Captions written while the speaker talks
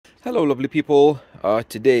Hello lovely people,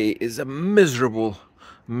 today is a miserable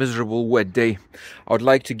wet day. I would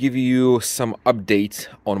like to give you some update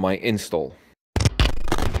on my install.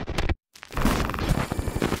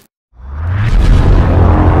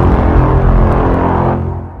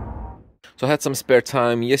 So I had some spare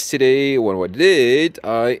time yesterday. What I did,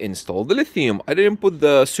 I installed the lithium. I didn't put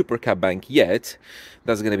the super cap bank yet.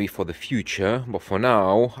 That's gonna be for the future, but for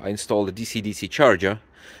now I installed the DC-DC charger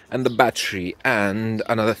and the battery. And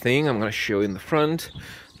another thing I'm gonna show you in the front,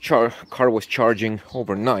 car was charging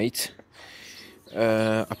overnight.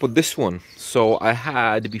 I put this one. So I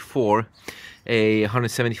had before a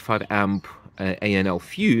 175 amp ANL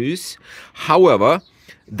fuse. However,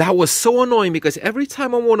 that was so annoying because every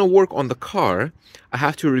time I want to work on the car, I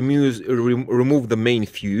have to remove the main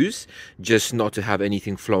fuse just not to have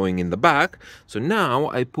anything flowing in the back. So now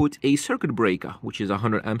I put a circuit breaker, which is a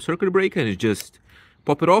 100 amp circuit breaker, and it's just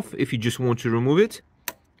pop it off if you just want to remove it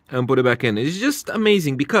and put it back in. It's just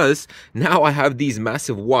amazing because now I have these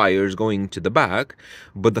massive wires going to the back,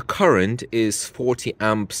 but the current is 40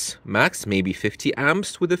 amps max, maybe 50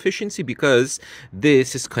 amps with efficiency, because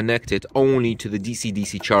this is connected only to the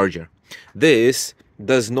DC-DC charger. This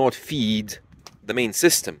does not feed the main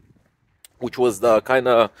system, which was the kind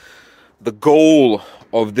of the goal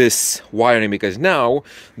of this wiring, because now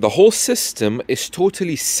the whole system is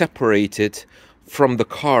totally separated from the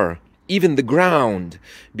car. Even the ground,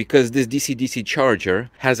 because this DC-DC charger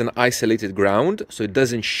has an isolated ground, so it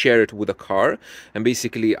doesn't share it with a car. And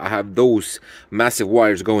basically I have those massive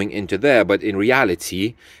wires going into there, but in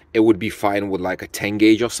reality it would be fine with like a 10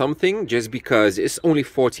 gauge or something, just because it's only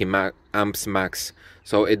 40 amps max,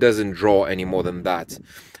 so it doesn't draw any more than that.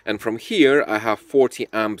 And from here I have 40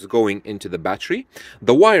 amps going into the battery.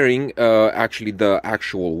 The wiring, actually the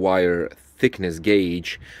actual wire thickness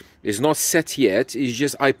gauge is not set yet. It's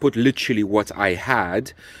just I put literally what I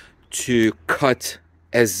had to cut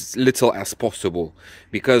as little as possible,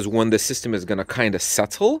 because when the system is gonna kind of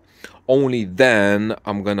settle, only then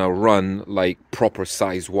I'm gonna run like proper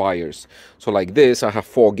size wires. So like this, I have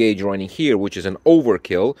 4 gauge running here, which is an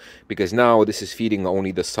overkill, because now this is feeding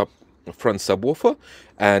only the front subwoofer,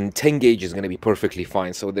 and 10 gauge is gonna be perfectly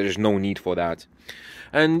fine, so there's no need for that.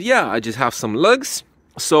 And yeah, I just have some lugs.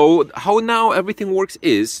 So how now everything works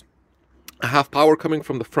is I have power coming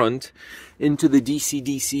from the front into the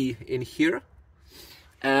DC-DC in here,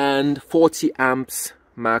 and 40 amps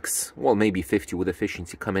max, well maybe 50 with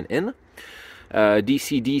efficiency coming in.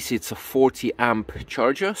 DC-DC, it's a 40 amp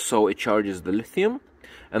charger, so it charges the lithium,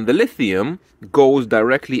 and the lithium goes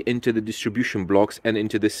directly into the distribution blocks and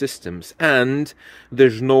into the systems, and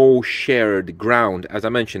there's no shared ground. As I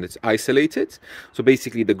mentioned, it's isolated, so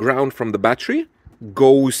basically the ground from the battery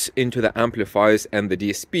goes into the amplifiers and the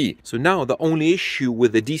DSP. So now the only issue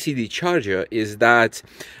with the DC-DC charger is that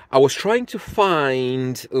I was trying to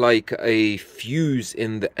find like a fuse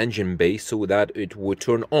in the engine bay so that it would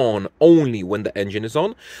turn on only when the engine is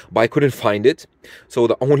on, but I couldn't find it. So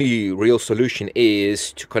the only real solution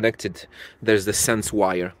is to connect it. There's the sense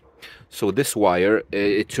wire. So this wire,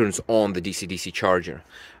 it turns on the DC-DC charger.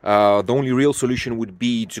 The only real solution would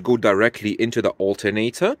be to go directly into the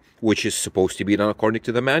alternator, which is supposed to be done according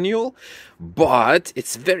to the manual, but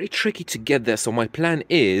it's very tricky to get there. So my plan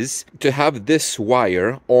is to have this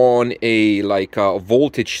wire on a like a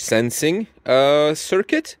voltage sensing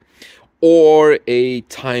circuit or a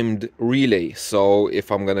timed relay. So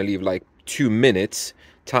if I'm gonna leave like 2 minutes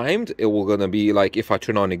timed, it will gonna be like if I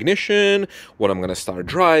turn on ignition when I'm gonna start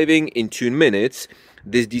driving, in 2 minutes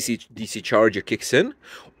this DC charger kicks in,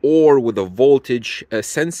 or with a voltage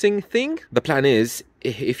sensing thing. The plan is,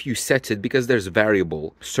 if you set it, because there's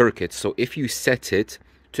variable circuits, so if you set it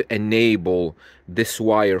to enable this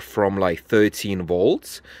wire from like 13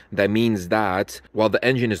 volts, that means that while the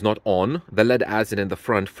engine is not on, the lead acid in the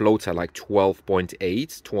front floats at like 12.8,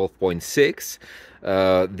 12.6.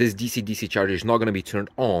 This DC-DC charger is not going to be turned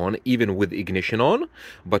on even with ignition on,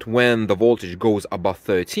 but when the voltage goes above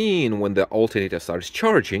 13, when the alternator starts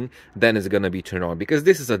charging, then it's going to be turned on, because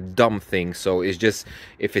this is a dumb thing. So it's just,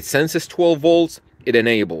 if it senses 12 volts, it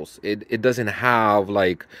enables. It doesn't have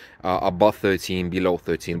like above 13, below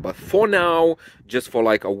 13. But for now, just for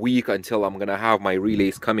like a week until I'm gonna have my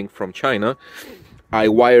relays coming from China, I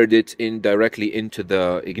wired it in directly into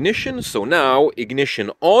the ignition. So now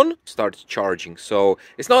ignition on, starts charging. So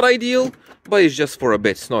it's not ideal, but it's just for a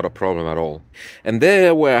bit. It's not a problem at all. And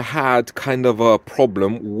there where I had kind of a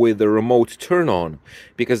problem with the remote turn on,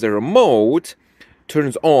 because the remote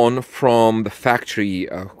turns on from the factory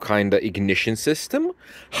kind of ignition system.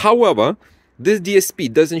 However, this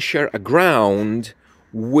DSP doesn't share a ground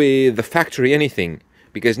with the factory anything,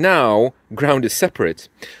 because now ground is separate.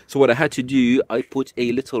 So what I had to do, I put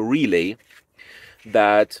a little relay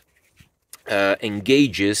that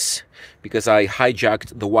engages, because I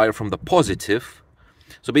hijacked the wire from the positive.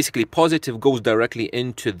 So basically positive goes directly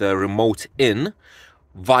into the remote in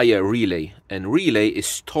via relay, and relay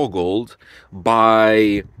is toggled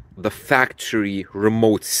by the factory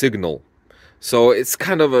remote signal. So it's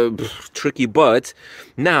kind of a tricky, but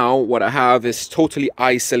now what I have is totally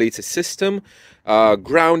isolated system.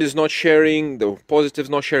 Ground is not sharing, the positive's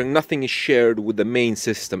not sharing, nothing is shared with the main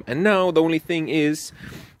system. And now the only thing is,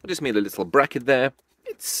 I just made a little bracket there.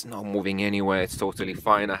 It's not moving anywhere, it's totally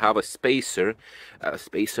fine. I have a spacer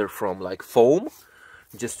from like foam,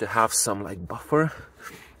 just to have some like buffer.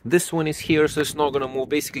 This one is here, so it's not gonna move.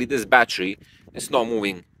 Basically this battery, it's not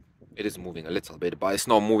moving. It is moving a little bit, but it's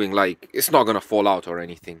not moving, like it's not gonna fall out or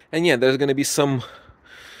anything. And yeah, there's gonna be some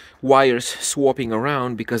wires swapping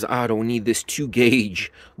around because I don't need this 2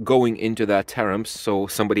 gauge going into that taramps. So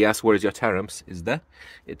somebody asked, where's your taramps? Is there?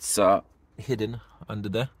 It's hidden under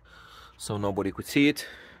there, so nobody could see it.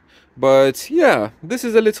 But yeah, this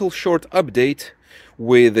is a little short update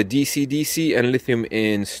with the DC-DC and lithium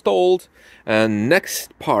installed. And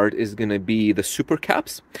next part is gonna be the super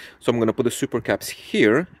caps. So I'm gonna put the super caps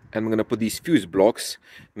here, and I'm gonna put these fuse blocks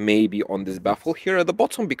maybe on this baffle here at the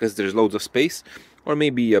bottom because there's loads of space, or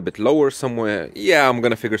maybe a bit lower somewhere. Yeah, I'm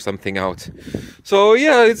gonna figure something out. So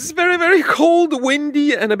yeah, it's very, very cold,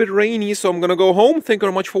 windy, and a bit rainy, so I'm gonna go home. Thank you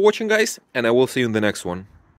very much for watching, guys, and I will see you in the next one.